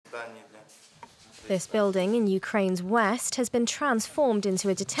This building in Ukraine's west has been transformed into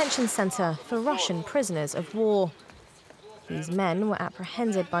a detention center for Russian prisoners of war. These men were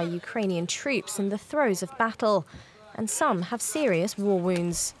apprehended by Ukrainian troops in the throes of battle, and some have serious war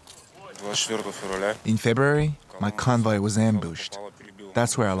wounds. In February, my convoy was ambushed.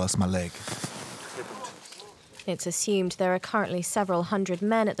 That's where I lost my leg. It's assumed there are currently several hundred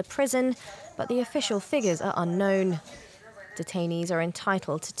men at the prison, but the official figures are unknown. Detainees are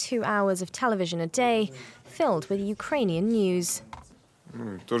entitled to 2 hours of television a day, filled with Ukrainian news.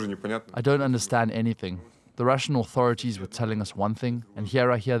 I don't understand anything. The Russian authorities were telling us one thing, and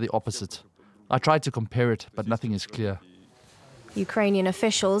here I hear the opposite. I tried to compare it, but nothing is clear. Ukrainian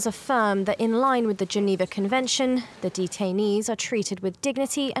officials affirm that in line with the Geneva Convention, the detainees are treated with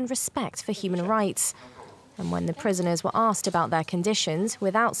dignity and respect for human rights. And when the prisoners were asked about their conditions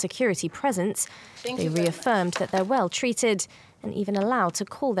without security presence, they reaffirmed that they're well treated and even allowed to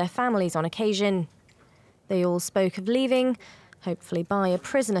call their families on occasion. They all spoke of leaving, hopefully by a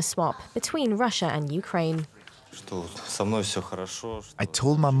prisoner swap between Russia and Ukraine. I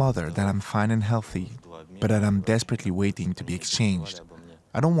told my mother that I'm fine and healthy, but that I'm desperately waiting to be exchanged.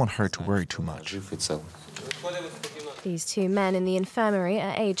 I don't want her to worry too much. These two men in the infirmary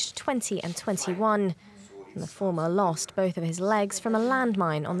are aged 20 and 21. And the former lost both of his legs from a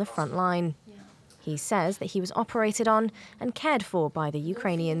landmine on the front line. He says that he was operated on and cared for by the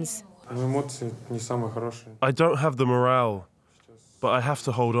Ukrainians. I don't have the morale, but I have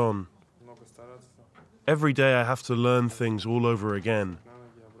to hold on. Every day I have to learn things all over again.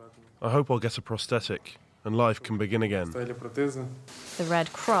 I hope I'll get a prosthetic and life can begin again. The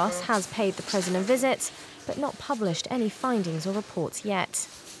Red Cross has paid the prisoner visits, but not published any findings or reports yet.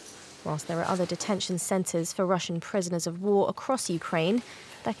 Whilst there are other detention centres for Russian prisoners of war across Ukraine,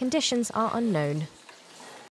 their conditions are unknown.